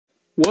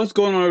What's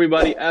going on,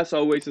 everybody? As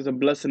always, it's a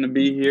blessing to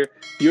be here.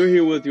 You're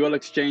here with your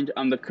exchange.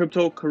 I'm the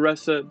crypto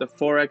caressa, the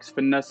forex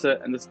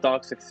finessa, and the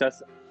stock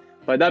successor.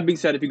 By that being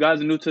said, if you guys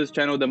are new to this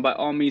channel, then by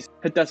all means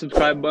hit that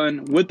subscribe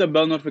button with the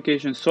bell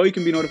notification so you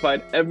can be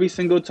notified every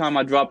single time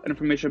I drop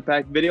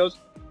information-packed videos,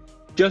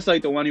 just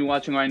like the one you're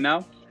watching right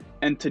now.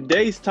 And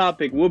today's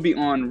topic will be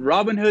on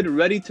Robinhood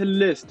ready to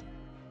list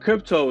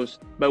cryptos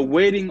but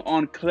waiting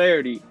on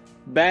clarity.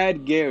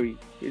 Bad Gary.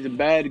 He's a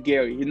bad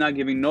Gary. He's not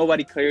giving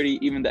nobody clarity,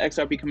 even the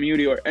XRP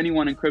community or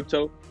anyone in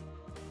crypto.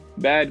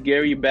 Bad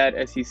Gary, bad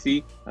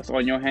SEC. That's all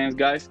in your hands,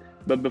 guys.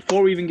 But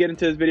before we even get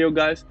into this video,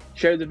 guys,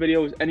 share the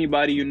video with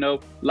anybody you know.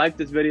 Like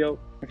this video.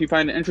 If you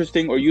find it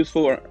interesting or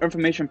useful or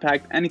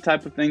information-packed, any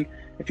type of thing.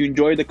 If you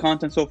enjoyed the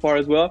content so far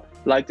as well,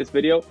 like this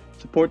video.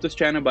 Support this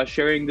channel by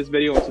sharing this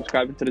video and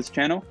subscribing to this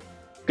channel.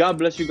 God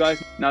bless you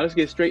guys. Now let's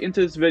get straight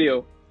into this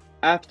video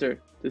after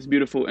this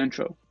beautiful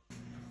intro.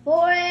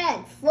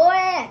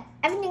 4x,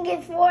 everything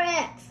is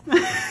 4x.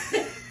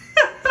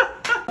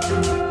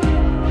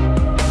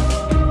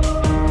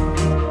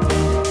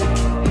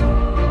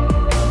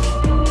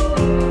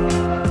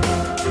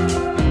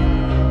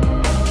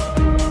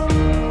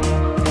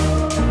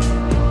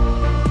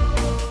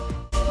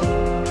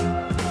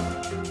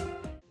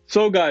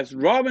 So guys,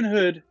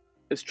 Robinhood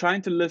is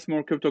trying to list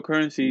more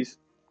cryptocurrencies,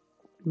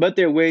 but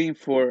they're waiting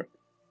for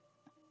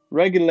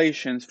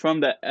regulations from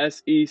the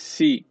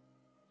SEC.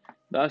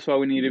 That's why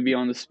we need to be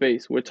on the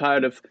space. We're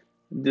tired of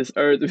this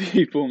earth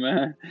people,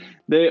 man.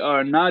 They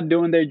are not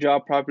doing their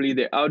job properly.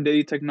 They're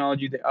outdated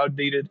technology. They're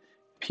outdated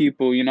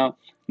people, you know.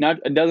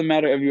 It doesn't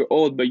matter if you're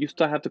old, but you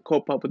still have to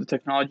cope up with the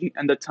technology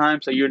and the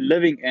times that you're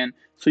living in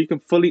so you can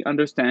fully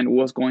understand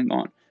what's going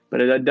on. But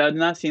that does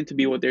not seem to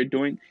be what they're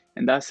doing.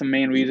 And that's the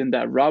main reason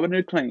that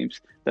Robinhood claims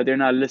that they're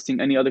not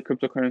listing any other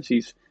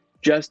cryptocurrencies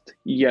just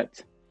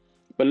yet.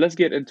 But let's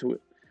get into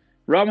it.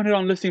 Robinhood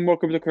on listing more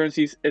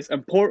cryptocurrencies, is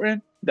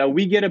important that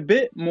we get a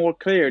bit more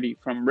clarity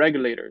from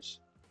regulators.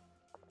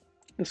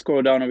 Let's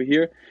scroll down over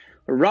here.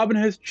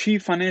 Robinhood's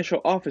chief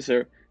financial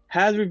officer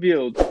has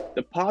revealed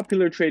the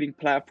popular trading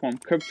platform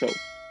crypto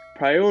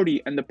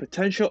priority and the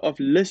potential of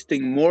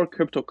listing more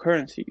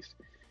cryptocurrencies.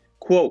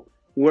 Quote,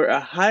 "We're a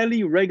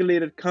highly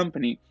regulated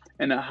company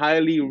in a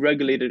highly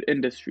regulated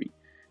industry,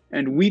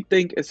 and we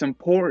think it's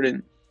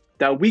important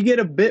that we get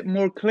a bit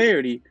more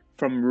clarity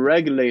from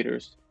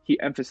regulators," he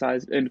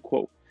emphasized, end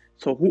quote.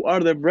 So who are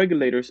the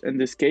regulators in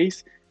this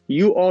case?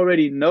 You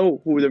already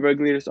know who the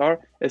regulators are.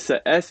 It's the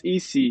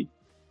SEC,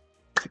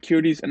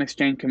 Securities and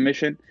Exchange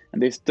Commission,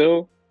 and they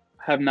still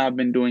have not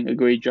been doing a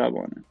great job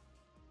on it.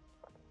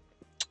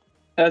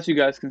 As you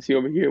guys can see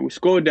over here, we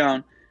scroll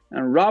down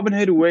and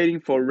Robinhood waiting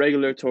for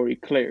regulatory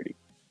clarity.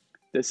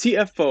 The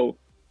CFO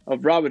of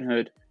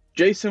Robinhood,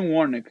 Jason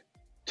Warnick,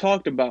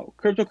 talked about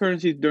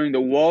cryptocurrencies during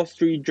the Wall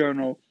Street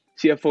Journal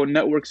CFO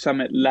Network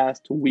Summit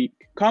last week,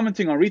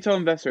 commenting on retail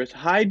investors'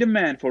 high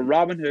demand for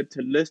Robinhood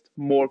to list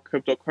more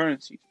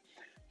cryptocurrencies,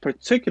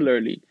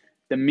 particularly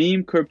the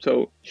meme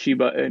crypto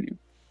Shiba Inu.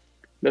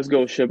 Let's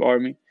go, SHIB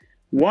Army.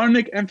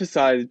 Warnick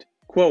emphasized,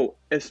 quote,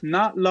 "It's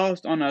not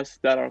lost on us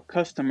that our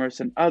customers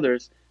and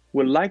others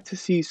would like to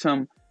see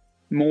some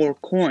more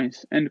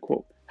coins," end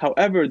quote.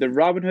 However, the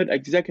Robinhood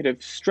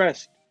executive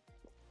stressed,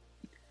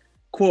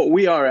 quote,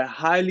 "We are a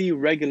highly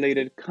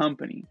regulated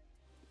company."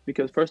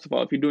 Because first of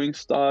all, if you're doing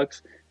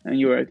stocks and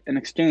you're an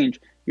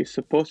exchange, you're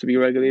supposed to be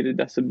regulated.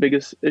 That's the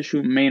biggest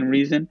issue, main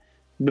reason.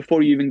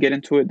 Before you even get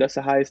into it, that's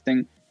the highest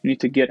thing you need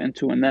to get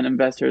into, and then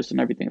investors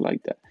and everything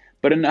like that.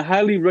 But in a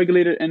highly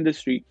regulated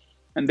industry,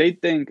 and they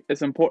think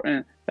it's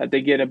important that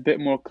they get a bit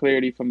more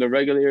clarity from the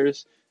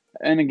regulators.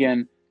 And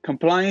again,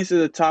 compliance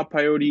is a top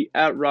priority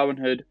at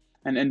Robinhood.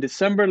 And in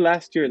December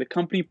last year, the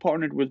company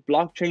partnered with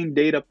blockchain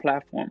data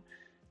platform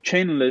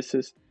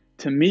Chainalysis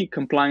to meet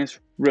compliance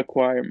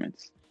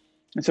requirements.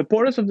 And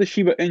supporters of the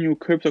Shiba Inu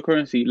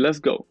cryptocurrency, let's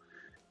go,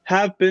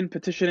 have been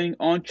petitioning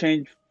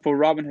on-chain for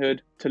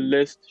Robinhood to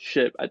list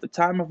SHIB. At the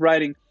time of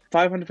writing,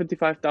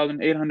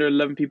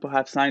 555,811 people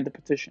have signed the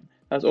petition.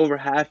 That's over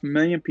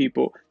 500,000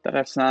 people that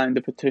have signed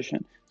the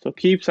petition. So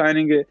keep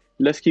signing it.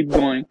 Let's keep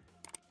going.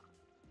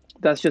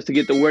 That's just to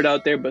get the word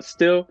out there, but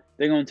still,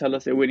 they're going to tell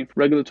us they're waiting for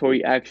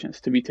regulatory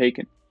actions to be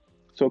taken.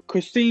 So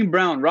Christine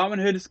Brown,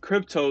 Robinhood's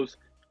Crypto's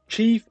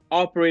Chief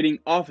Operating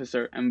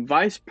Officer and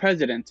Vice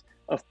President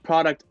of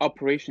Product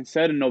Operations,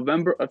 said in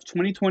November of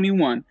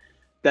 2021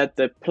 that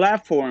the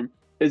platform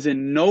is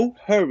in no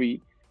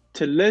hurry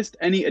to list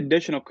any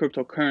additional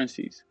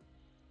cryptocurrencies.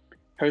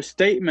 Her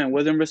statement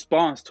was in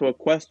response to a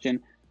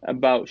question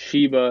about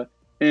Shiba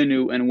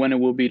Inu and when it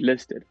will be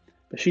listed.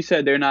 But she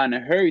said they're not in a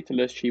hurry to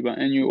list Shiba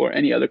Inu or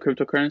any other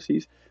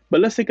cryptocurrencies.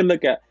 But let's take a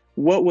look at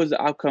what was the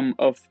outcome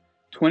of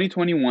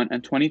 2021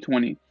 and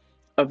 2020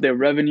 of their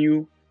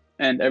revenue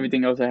and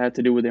everything else that had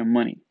to do with their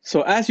money.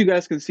 So as you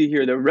guys can see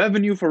here, the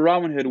revenue for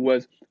Robinhood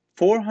was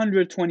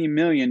 $420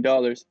 million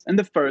in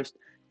the first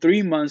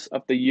 3 months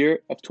of the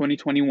year of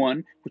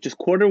 2021, which is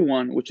quarter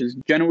one, which is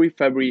January,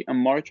 February, and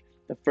March,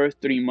 the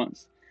first 3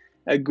 months.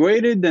 A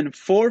greater than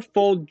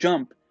fourfold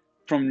jump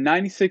from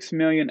 96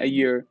 million a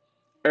year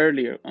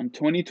earlier. On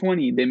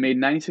 2020, they made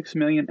 96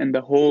 million in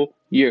the whole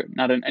year.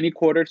 Not in any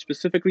quarter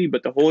specifically,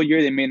 but the whole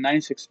year they made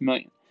 96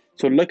 million.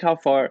 So look how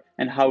far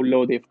and how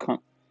low they've come.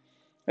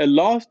 It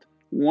lost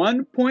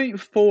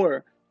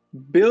 1.4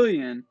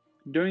 billion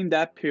during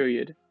that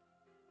period,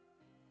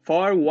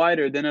 far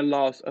wider than a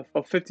loss of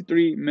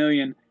 53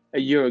 million a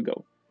year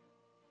ago.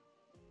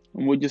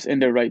 And we'll just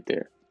end it right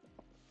there.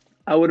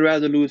 I would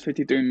rather lose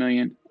 53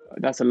 million.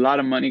 That's a lot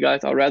of money,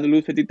 guys. I'd rather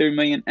lose 53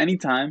 million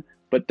anytime,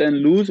 but then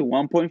lose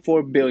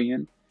 1.4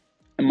 billion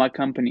in my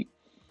company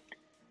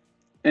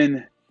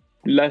in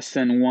less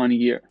than 1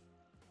 year.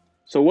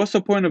 So what's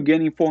the point of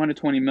gaining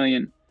 420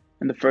 million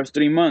in the first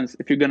 3 months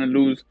if you're gonna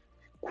lose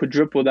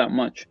quadruple that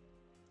much?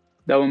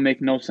 That would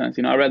make no sense.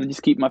 I'd rather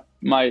just keep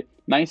my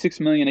 96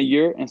 million a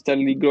year and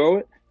steadily grow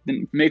it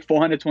than make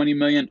 420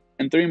 million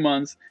in 3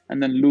 months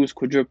and then lose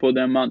quadruple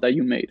the amount that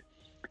you made.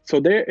 So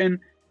they're in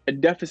a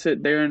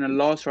deficit, they're in a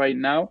loss right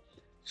now.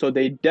 So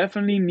they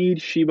definitely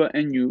need Shiba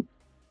Inu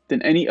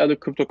than any other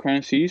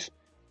cryptocurrencies,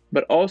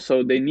 but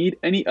also they need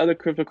any other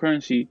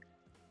cryptocurrency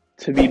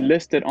to be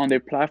listed on their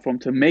platform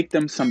to make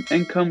them some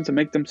income, to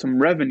make them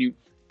some revenue,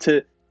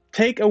 to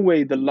take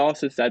away the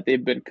losses that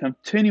they've been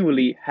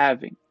continually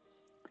having.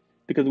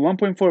 Because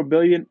 1.4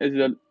 billion is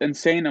an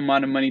insane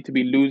amount of money to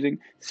be losing,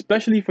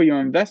 especially for your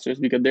investors,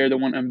 because they're the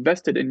one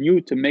invested in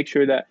you to make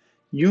sure that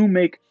you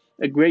make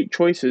a great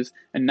choices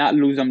and not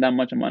lose them that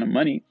much amount of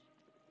money.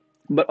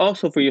 But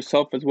also for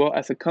yourself as well,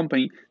 as a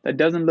company that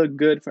doesn't look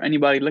good for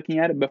anybody looking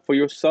at it, but for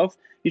yourself,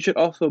 you should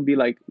also be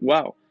like,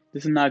 wow,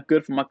 this is not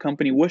good for my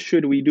company. What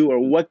should we do, or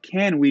what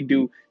can we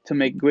do to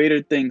make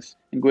greater things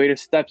and greater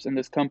steps in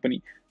this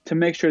company to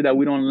make sure that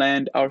we don't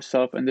land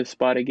ourselves in this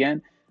spot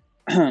again,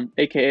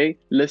 aka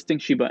listing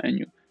Shiba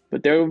Inu.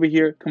 But they're over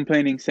here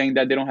complaining, saying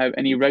that they don't have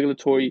any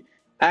regulatory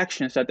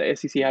actions that the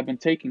SEC have been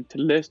taking to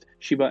list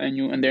Shiba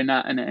Inu, and they're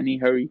not in any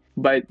hurry.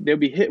 But they'll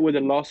be hit with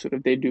a lawsuit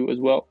if they do as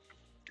well.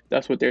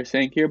 That's what they're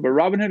saying here. But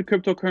Robinhood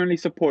Crypto currently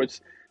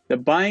supports the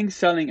buying,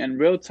 selling, and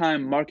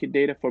real-time market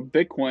data for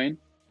Bitcoin,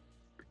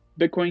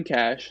 Bitcoin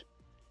Cash,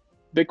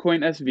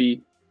 Bitcoin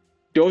SV,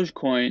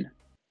 Dogecoin,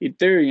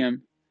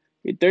 Ethereum,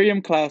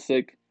 Ethereum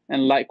Classic,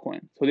 and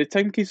Litecoin. So they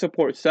technically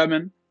support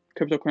 7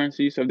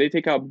 cryptocurrencies. So if they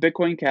take out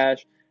Bitcoin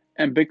Cash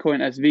and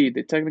Bitcoin SV,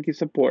 they technically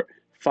support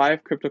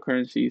 5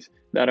 cryptocurrencies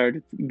that are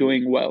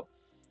doing well.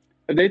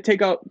 If they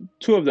take out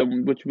 2 of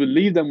them, which would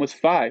leave them with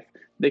 5,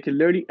 they could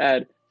literally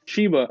add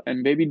Shiba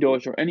and Baby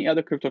Doge or any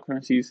other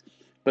cryptocurrencies,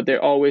 but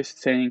they're always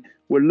saying,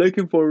 we're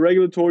looking for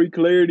regulatory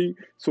clarity,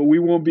 so we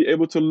won't be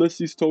able to list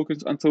these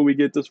tokens until we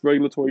get this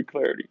regulatory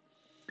clarity.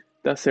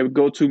 That's their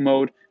go-to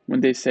mode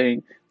when they're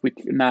saying, we're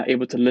not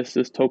able to list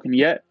this token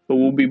yet, but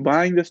we'll be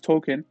buying this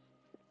token,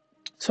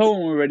 so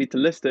when we're ready to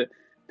list it,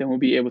 then we'll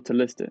be able to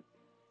list it.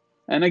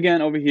 And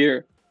again, over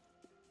here,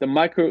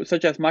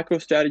 such as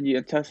MicroStrategy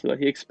and Tesla,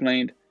 he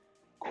explained,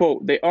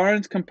 quote, they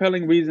aren't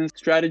compelling reasons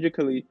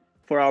strategically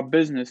for our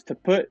business to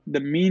put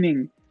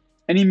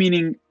any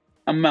meaning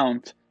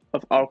amount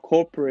of our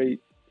corporate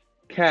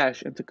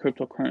cash into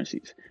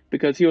cryptocurrencies.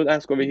 Because he was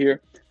asked over here,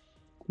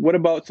 what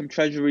about some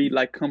treasury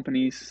like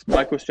companies,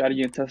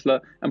 MicroStrategy and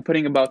Tesla, and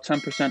putting about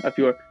 10% of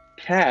your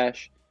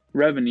cash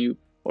revenue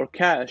or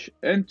cash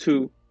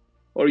into,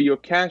 or your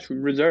cash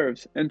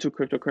reserves into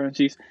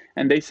cryptocurrencies?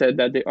 And they said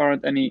that there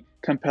aren't any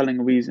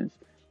compelling reasons.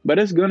 But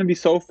it's going to be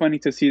so funny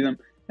to see them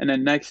in the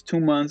next 2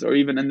 months or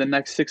even in the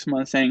next 6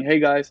 months saying, hey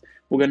guys,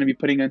 we're going to be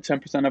putting in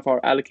 10% of our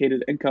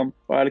allocated income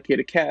or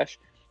allocated cash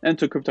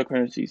into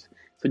cryptocurrencies.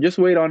 So just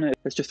wait on it.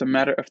 It's just a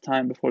matter of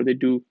time before they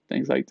do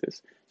things like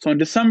this. So in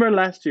December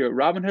last year,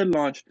 Robinhood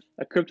launched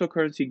a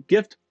cryptocurrency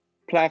gift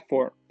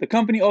platform. The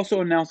company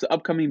also announced the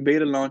upcoming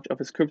beta launch of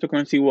its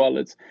cryptocurrency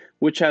wallets,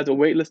 which has a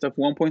waitlist of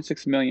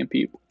 1.6 million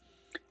people.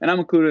 And I'm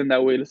included in that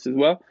waitlist as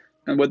well.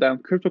 And when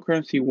that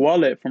cryptocurrency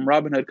wallet from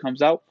Robinhood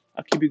comes out,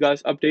 I'll keep you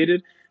guys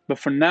updated. But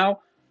for now,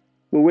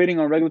 we're waiting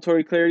on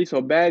regulatory clarity.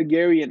 So Bad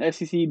Gary and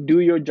SEC, do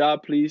your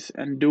job, please,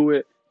 and do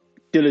it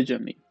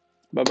diligently.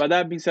 But by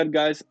that being said,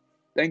 guys,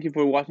 thank you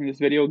for watching this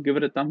video. Give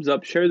it a thumbs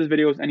up. Share this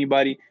video with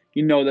anybody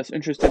you know that's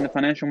interested in the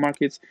financial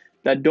markets,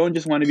 that don't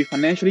just want to be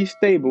financially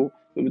stable,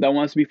 but that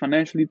wants to be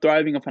financially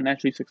thriving and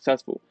financially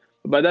successful.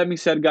 But by that being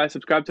said, guys,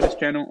 subscribe to this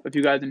channel if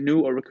you guys are new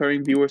or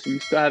recurring viewers and you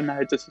still have not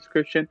hit the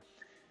subscription,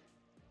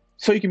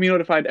 so you can be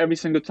notified every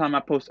single time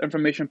I post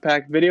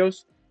information-packed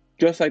videos,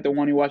 just like the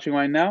one you're watching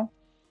right now.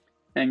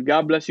 And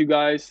God bless you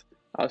guys.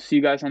 I'll see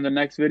you guys on the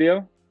next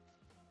video.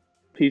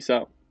 Peace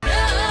out.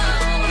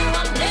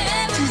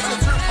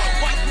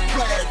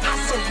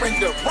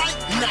 Right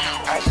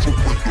now. I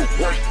surrender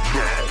right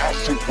now. I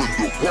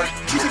surrender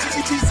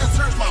right now.